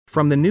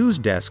From the news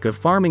desk of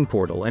Farming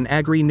Portal and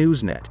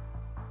Agri-Newsnet.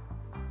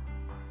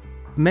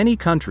 Many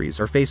countries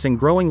are facing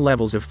growing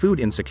levels of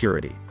food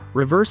insecurity,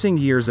 reversing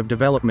years of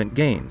development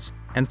gains,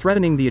 and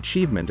threatening the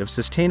achievement of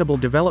Sustainable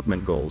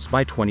Development Goals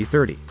by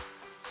 2030.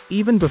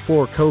 Even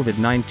before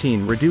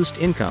COVID-19 reduced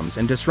incomes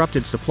and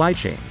disrupted supply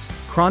chains,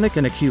 chronic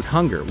and acute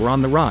hunger were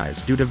on the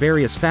rise due to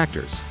various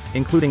factors,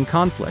 including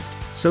conflict,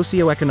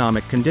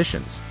 socioeconomic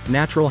conditions,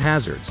 natural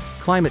hazards,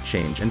 climate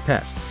change and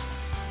pests.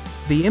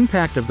 The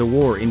impact of the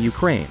war in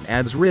Ukraine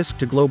adds risk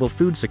to global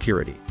food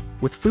security,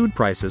 with food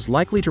prices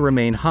likely to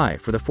remain high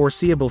for the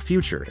foreseeable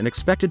future and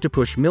expected to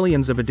push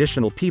millions of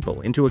additional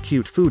people into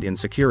acute food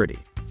insecurity.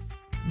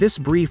 This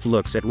brief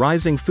looks at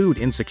rising food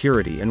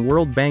insecurity and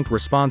World Bank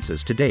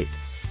responses to date.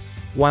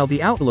 While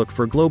the outlook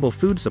for global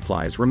food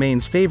supplies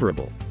remains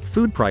favorable,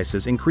 food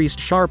prices increased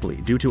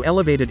sharply due to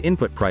elevated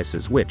input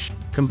prices which,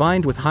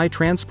 combined with high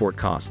transport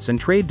costs and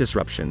trade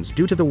disruptions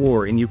due to the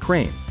war in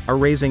Ukraine, are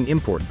raising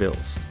import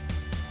bills.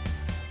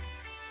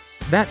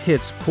 That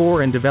hits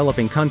poor and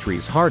developing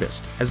countries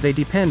hardest, as they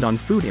depend on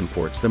food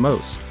imports the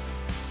most.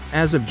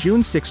 As of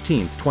June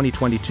 16,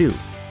 2022,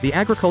 the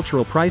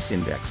agricultural price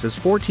index is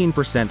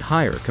 14%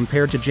 higher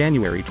compared to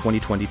January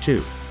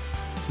 2022.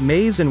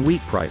 Maize and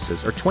wheat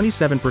prices are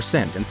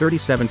 27% and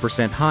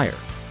 37% higher,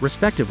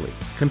 respectively,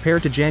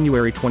 compared to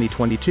January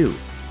 2022,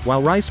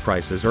 while rice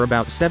prices are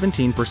about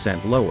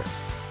 17% lower.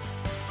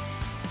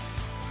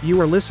 You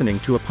are listening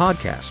to a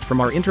podcast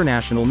from our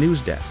international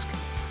news desk.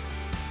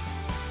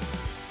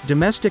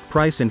 Domestic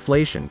price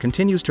inflation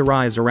continues to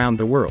rise around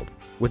the world,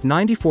 with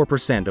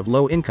 94% of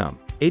low income,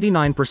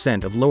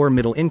 89% of lower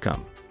middle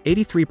income,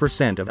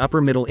 83% of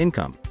upper middle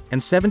income, and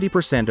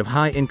 70% of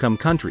high income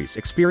countries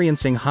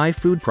experiencing high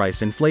food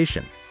price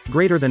inflation,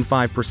 greater than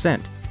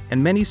 5%,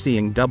 and many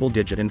seeing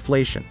double-digit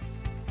inflation.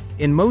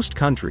 In most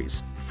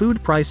countries,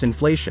 food price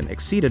inflation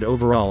exceeded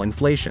overall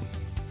inflation.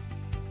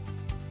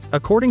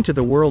 According to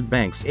the World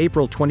Bank's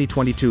April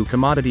 2022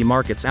 Commodity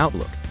Markets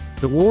Outlook,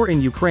 the war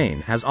in Ukraine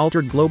has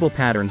altered global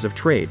patterns of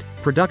trade,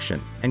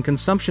 production, and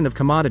consumption of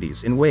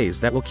commodities in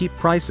ways that will keep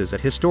prices at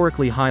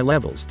historically high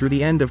levels through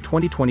the end of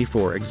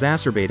 2024,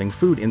 exacerbating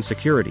food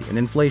insecurity and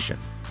inflation.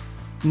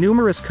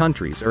 Numerous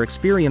countries are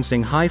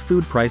experiencing high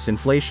food price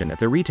inflation at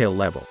the retail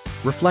level,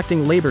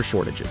 reflecting labor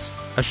shortages,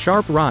 a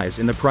sharp rise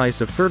in the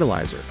price of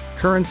fertilizer,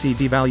 currency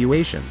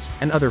devaluations,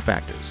 and other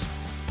factors.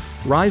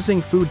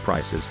 Rising food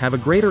prices have a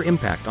greater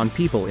impact on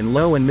people in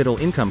low and middle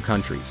income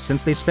countries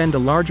since they spend a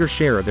larger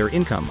share of their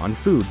income on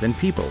food than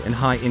people in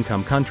high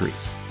income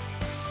countries.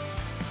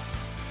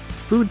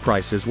 Food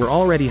prices were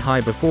already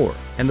high before,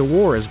 and the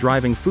war is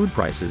driving food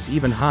prices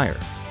even higher.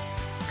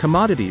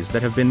 Commodities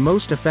that have been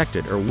most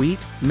affected are wheat,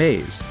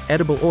 maize,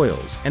 edible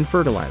oils, and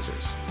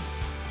fertilizers.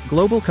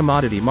 Global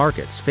commodity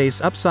markets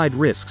face upside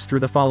risks through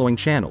the following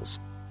channels: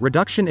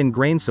 reduction in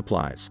grain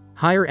supplies,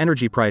 higher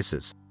energy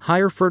prices,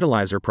 higher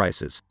fertilizer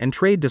prices, and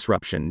trade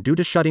disruption due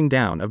to shutting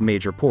down of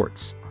major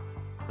ports.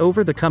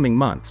 Over the coming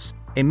months,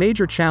 a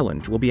major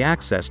challenge will be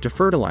access to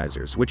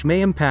fertilizers, which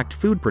may impact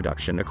food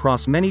production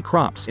across many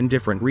crops in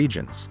different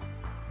regions.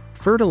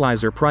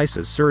 Fertilizer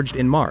prices surged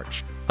in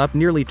March, up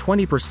nearly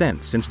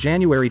 20% since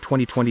January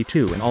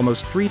 2022 and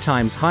almost 3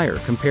 times higher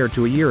compared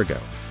to a year ago.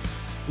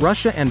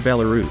 Russia and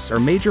Belarus are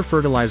major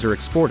fertilizer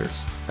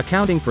exporters,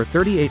 accounting for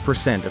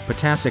 38% of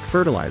potassic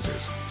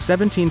fertilizers,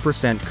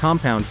 17%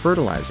 compound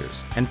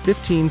fertilizers, and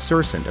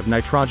 15% of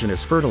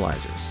nitrogenous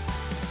fertilizers.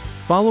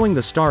 Following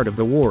the start of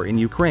the war in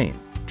Ukraine,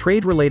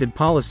 trade-related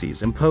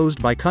policies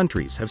imposed by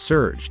countries have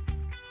surged.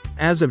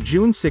 As of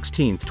June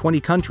 16,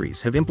 20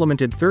 countries have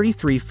implemented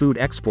 33 food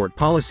export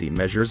policy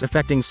measures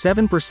affecting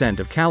 7%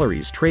 of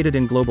calories traded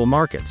in global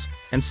markets,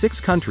 and 6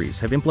 countries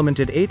have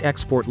implemented 8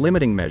 export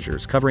limiting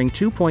measures covering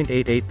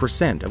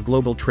 2.88% of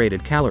global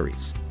traded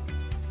calories.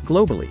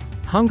 Globally,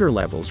 hunger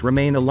levels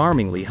remain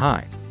alarmingly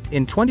high.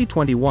 In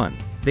 2021,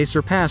 they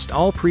surpassed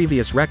all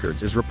previous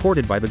records as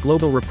reported by the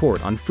Global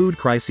Report on Food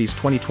Crises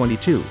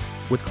 2022,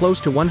 with close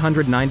to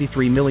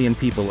 193 million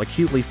people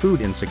acutely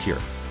food insecure,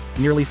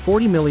 nearly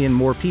 40 million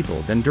more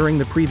people than during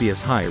the previous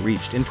high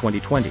reached in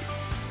 2020.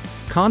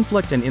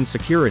 Conflict and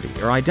insecurity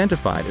are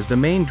identified as the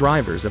main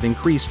drivers of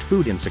increased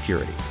food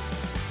insecurity.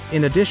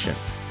 In addition,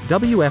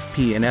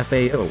 WFP and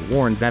FAO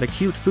warned that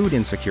acute food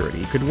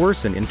insecurity could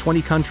worsen in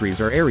 20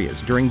 countries or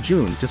areas during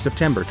June to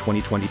September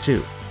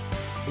 2022.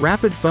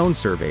 Rapid phone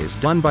surveys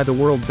done by the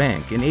World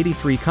Bank in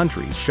 83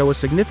 countries show a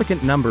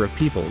significant number of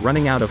people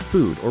running out of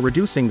food or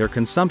reducing their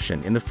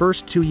consumption in the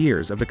first 2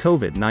 years of the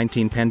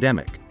COVID-19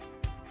 pandemic.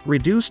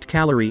 Reduced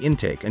calorie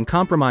intake and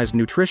compromised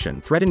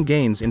nutrition threaten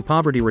gains in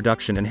poverty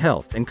reduction and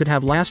health and could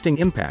have lasting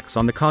impacts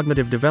on the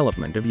cognitive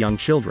development of young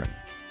children.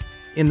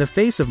 In the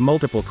face of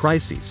multiple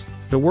crises,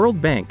 the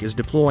World Bank is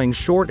deploying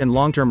short and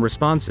long-term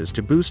responses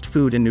to boost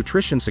food and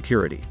nutrition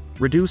security,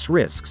 reduce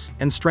risks,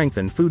 and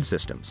strengthen food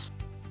systems.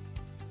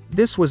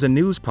 This was a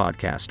news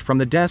podcast from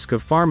the desk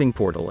of Farming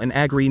Portal and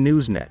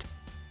Agri-Newsnet.